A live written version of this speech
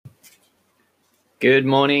Good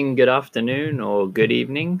morning, good afternoon, or good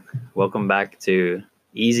evening. Welcome back to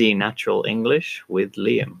Easy Natural English with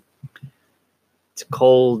Liam. It's a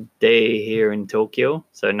cold day here in Tokyo,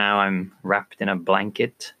 so now I'm wrapped in a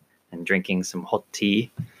blanket and drinking some hot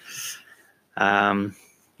tea.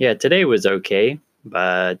 Today was okay,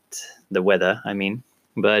 but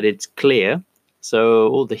but it's clear, so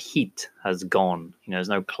all the heat has gone. There's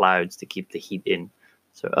no clouds to keep the heat in.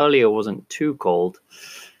 So earlier wasn't too cold.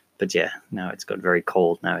 But now it's got very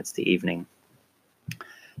cold. Now it's the evening.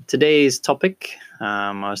 Today's topic,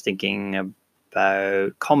 I was thinking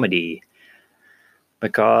about comedy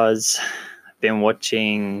because I've been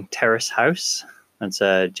watching Terrace House. It's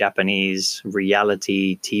a Japanese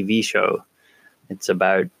reality TV show. It's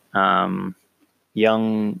about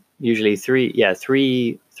young, usually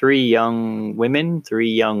three young women,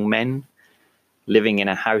 three young men living in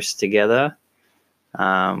a house together.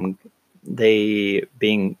 They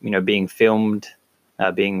being filmed,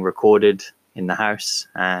 being recorded in the house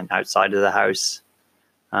and outside of the house,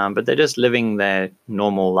 but they're just living their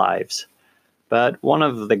normal lives. But one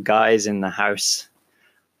of the guys in the house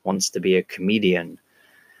wants to be a comedian,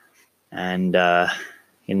 and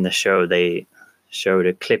in the show they showed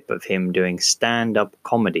a clip of him doing stand-up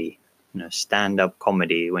comedy. Stand-up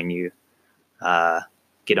comedy when you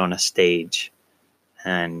get on a stage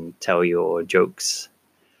and tell your jokes.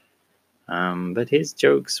 But his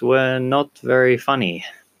jokes were not very funny.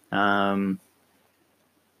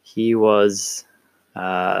 He was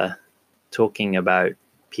talking about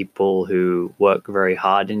people who work very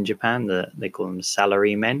hard in Japan. They call them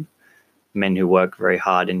salary men who work very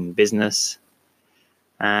hard in business.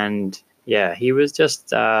 And he was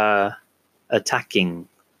just attacking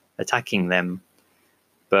them,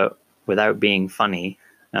 but without being funny,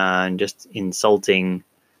 and just insulting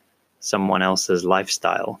someone else's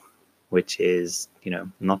lifestyle, which is,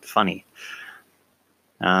 not funny.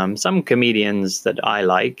 Some comedians that I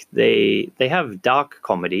like, they have dark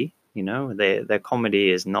comedy. Their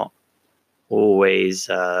comedy is not always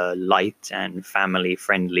light and family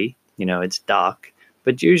friendly. It's dark,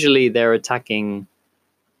 but usually they're attacking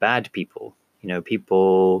bad people.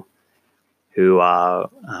 People who are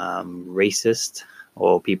racist,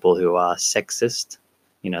 or people who are sexist.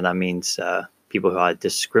 That means people who are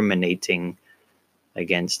discriminating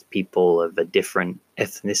against people of a different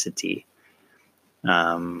ethnicity,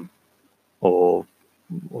 or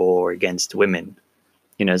against women.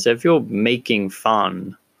 So if you're making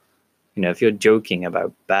fun, if you're joking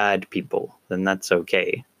about bad people, then that's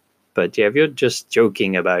okay. But if you're just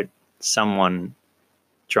joking about someone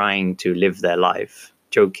trying to live their life,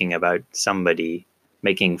 joking about somebody,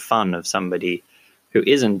 making fun of somebody who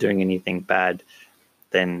isn't doing anything bad,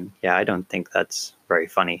 then I don't think that's very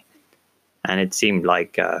funny. And it seemed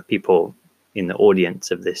like people in the audience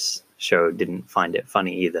of this show didn't find it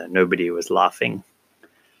funny either. Nobody was laughing.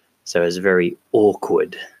 So it was very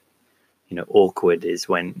awkward. Awkward is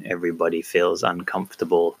when everybody feels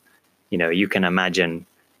uncomfortable. You can imagine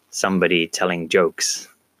somebody telling jokes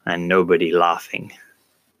and nobody laughing.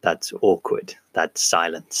 That's awkward. That's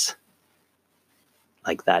silence.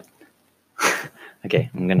 Like that. Okay,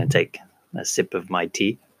 I'm going to take a sip of my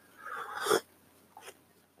tea.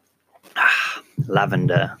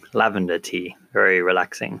 Lavender tea, very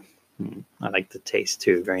relaxing. I like the taste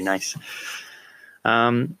too, very nice.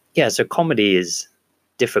 So comedy is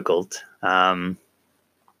difficult, and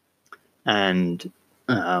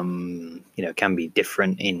can be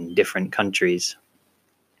different in different countries.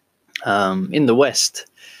 In the West,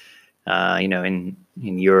 in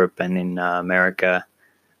Europe and in America,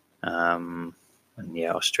 and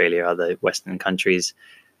Australia, other Western countries,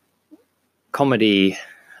 comedy.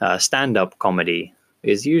 Stand-up comedy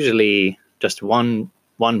is usually just one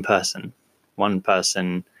person, and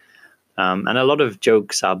a lot of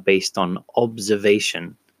jokes are based on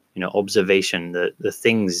observation. The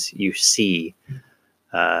things you see.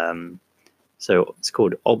 So it's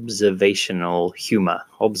called observational humor,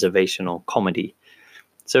 observational comedy.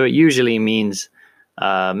 So it usually means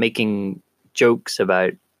making jokes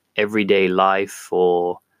about everyday life,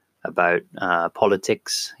 or about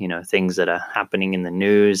politics, things that are happening in the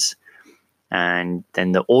news. And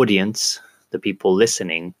then the audience, the people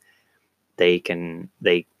listening, they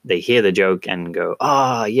hear the joke and go,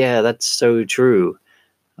 yeah, that's so true.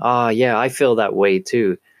 Yeah, I feel that way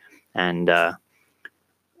too. And that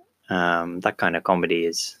kind of comedy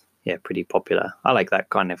is pretty popular. I like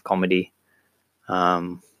that kind of comedy.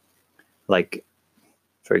 Like,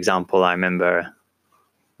 for example, I remember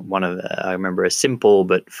a simple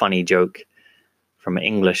but funny joke from an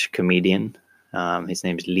English comedian. His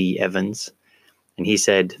name is Lee Evans, and he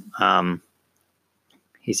said,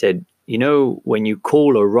 when you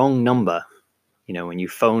call a wrong number, when you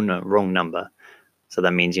phone a wrong number, so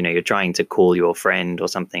that means, you're trying to call your friend or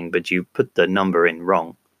something, but you put the number in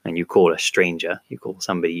wrong and you call a stranger, you call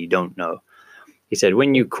somebody you don't know. He said,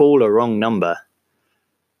 when you call a wrong number,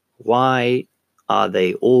 why are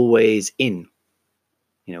they always in?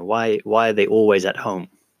 Why are they always at home?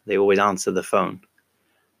 They always answer the phone.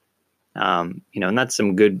 And that's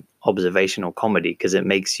some good observational comedy, because it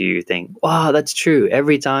makes you think, wow, that's true.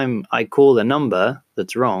 Every time I call a number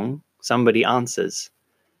that's wrong, somebody answers.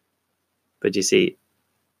 But you see,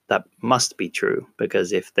 that must be true,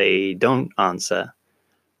 because if they don't answer,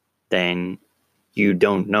 then you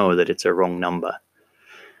don't know that it's a wrong number.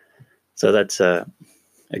 So that's a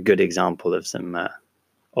good example of some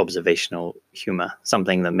observational humor,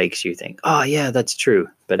 something that makes you think, oh yeah, that's true.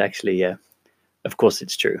 But actually, yeah, of course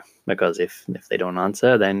it's true, because if they don't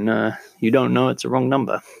answer, then you don't know it's a wrong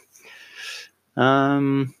number.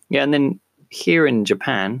 Yeah, and then here in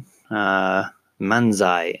Japan,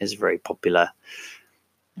 manzai is very popular,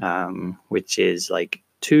 which is like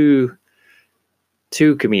two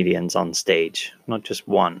comedians on stage, not just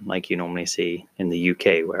one like you normally see in the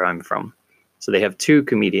UK where I'm from. So they have two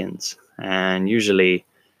comedians, and usually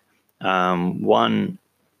one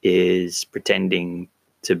is pretending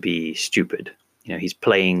to be stupid. He's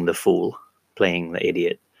playing the fool, playing the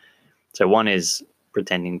idiot. So one is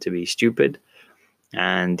pretending to be stupid,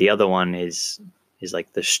 and the other one is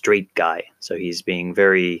like the straight guy. So he's being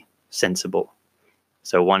very sensible.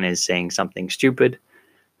 So one is saying something stupid,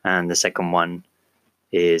 and the second one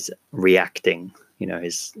is reacting,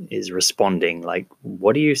 is responding like,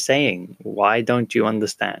 what are you saying? Why don't you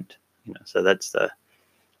understand? So that's the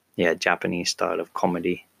Japanese style of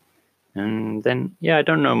comedy. And then I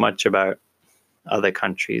don't know much about other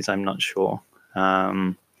countries. I'm not sure.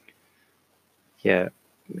 In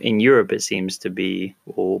Europe it seems to be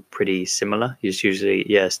all pretty similar. It's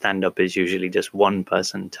usually stand-up is usually just one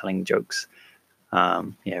person telling jokes,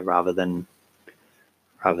 rather than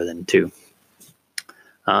two.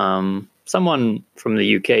 Someone from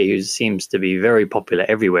the UK who seems to be very popular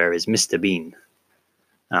everywhere is Mr. Bean.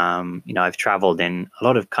 I've traveled in a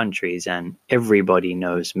lot of countries and everybody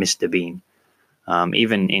knows Mr. Bean.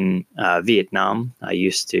 Even in Vietnam, I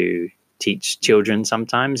used to teach children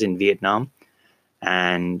sometimes in Vietnam.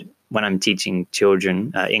 And when I'm teaching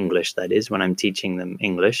children English, that is, when I'm teaching them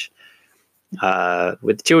English,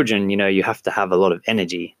 with children, you have to have a lot of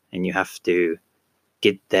energy and you have to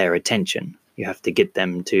get their attention. You have to get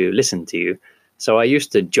them to listen to you. So I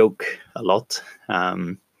used to joke a lot,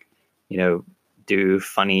 do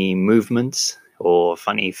funny movements or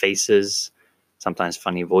funny faces, sometimes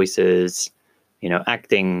funny voices,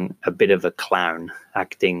 acting a bit of a clown,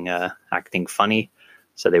 acting funny,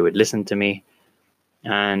 so they would listen to me.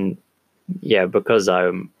 And because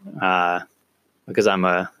I'm a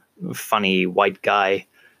funny white guy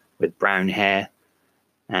with brown hair,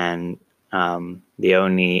 and the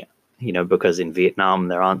only, because in Vietnam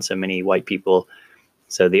there aren't so many white people,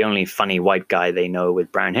 so the only funny white guy they know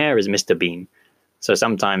with brown hair is Mr. Bean. So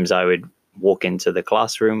sometimes I would walk into the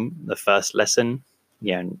classroom, the first lesson,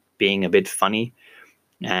 being a bit funny,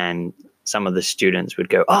 and some of the students would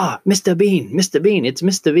go, Mr. Bean, it's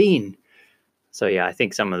Mr. Bean. So I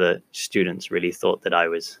think some of the students really thought that I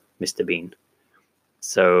was Mr. Bean.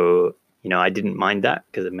 So, I didn't mind that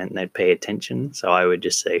because it meant they'd pay attention. So I would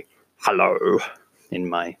just say, hello, in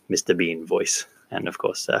my Mr. Bean voice. And of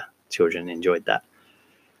course, children enjoyed that.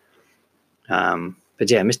 But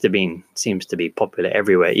Mr. Bean seems to be popular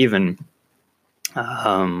everywhere, even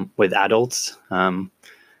with adults. I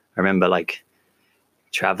remember like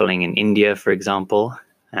traveling in India, for example,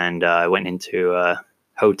 and I went into a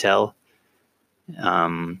hotel,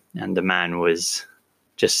 and the man was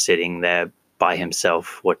just sitting there by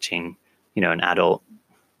himself watching, an adult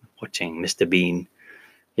watching Mr. Bean.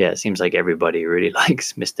 It seems like everybody really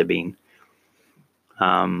likes Mr. Bean.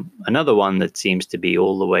 Another one that seems to be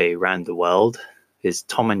all the way around the world is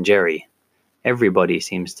Tom and Jerry. Everybody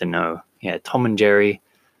seems to know, Tom and Jerry,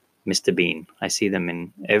 Mr. Bean. I see them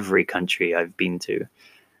in every country I've been to.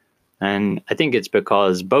 And I think it's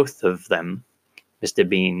because both of them, Mr.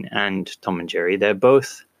 Bean and Tom and Jerry, they're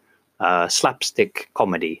both slapstick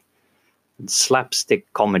comedy.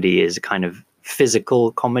 Slapstick comedy is a kind of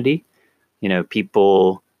physical comedy,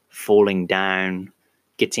 people falling down,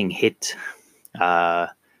 getting hit,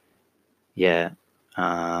 getting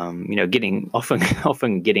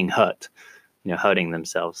often getting hurt, hurting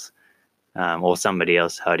themselves, or somebody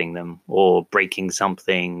else hurting them, or breaking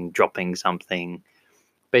something, dropping something,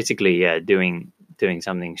 basically, doing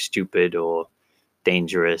something stupid or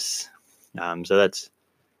dangerous. So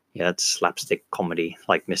yeah, that's slapstick comedy,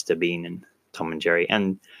 like Mr. Bean and Tom and Jerry.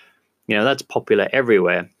 And that's popular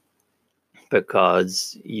everywhere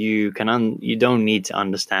because you don't need to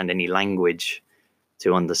understand any language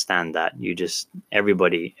to understand that.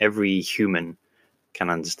 Every human can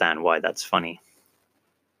understand why that's funny.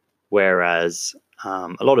 Whereas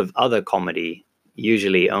a lot of other comedy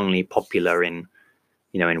usually only popular in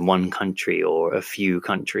one country or a few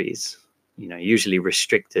countries, usually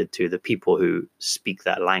restricted to the people who speak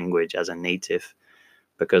that language as a native,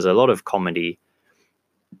 because a lot of comedy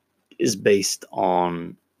is based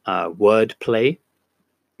on wordplay.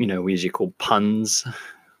 We usually call puns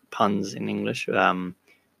in English.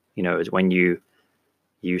 Is when you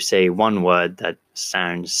say one word that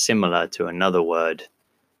sounds similar to another word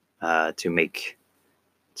to make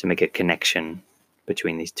a connection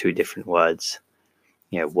between these two different words.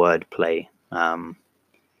 Wordplay. From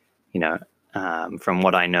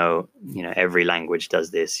what I know, every language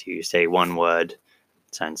does this. You say one word,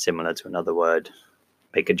 sounds similar to another word,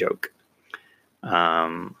 make a joke.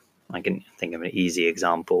 I can think of an easy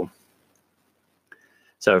example.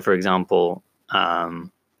 So, for example,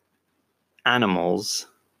 animals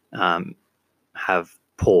have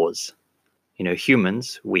paws.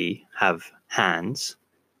 Humans, we have hands.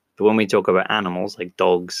 But when we talk about animals like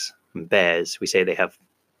dogs and bears, we say they have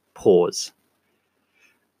paws.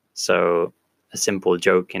 So a simple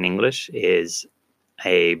joke in English is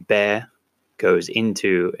a bear goes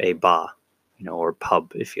into a bar, or a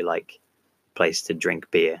pub, if you like, place to drink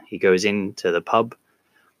beer. He goes into the pub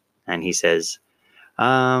and he says,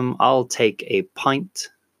 I'll take a pint,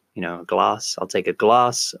 a glass. I'll take a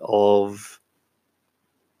glass of...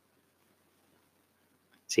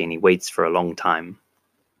 See, and he waits for a long time.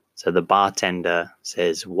 So the bartender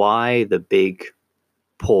says, why the big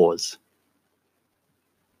pause?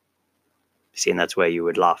 See, and that's where you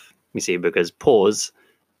would laugh. You see, because pause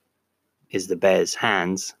is the bear's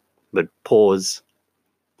hands, but pause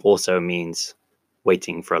also means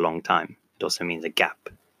waiting for a long time. It also means a gap.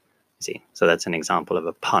 You see, so that's an example of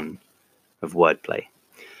a pun of wordplay.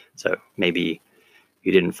 So maybe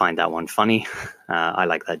you didn't find that one funny. I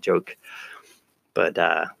like that joke. But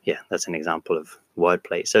yeah, that's an example of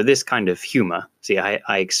wordplay. So this kind of humor, see,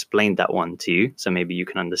 I explained that one to you, so maybe you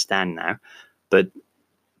can understand now. But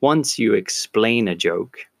once you explain a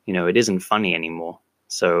joke, it isn't funny anymore.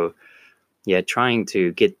 So yeah, trying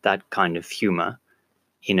to get that kind of humor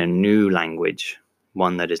in a new language,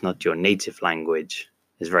 one that is not your native language,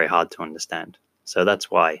 is very hard to understand. So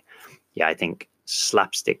that's why, yeah, I think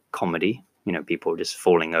slapstick comedy, people just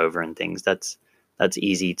falling over and things, that's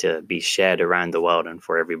easy to be shared around the world and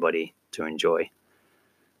for everybody to enjoy.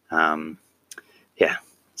 Yeah,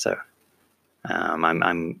 so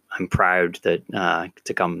I'm proud that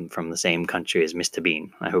to come from the same country as Mr.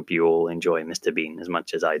 Bean. I hope you all enjoy Mr. Bean as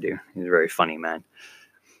much as I do. He's a very funny man,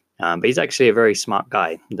 but he's actually a very smart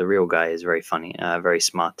guy. The real guy is very funny, very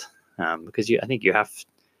smart. Because I think you have,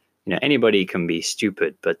 anybody can be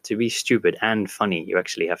stupid, but to be stupid and funny, you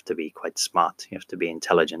actually have to be quite smart. You have to be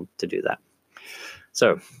intelligent to do that.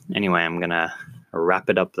 So anyway, I'm gonna wrap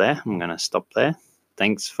it up there. I'm gonna stop there.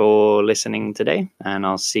 Thanks for listening today, and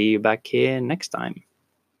I'll see you back here next time.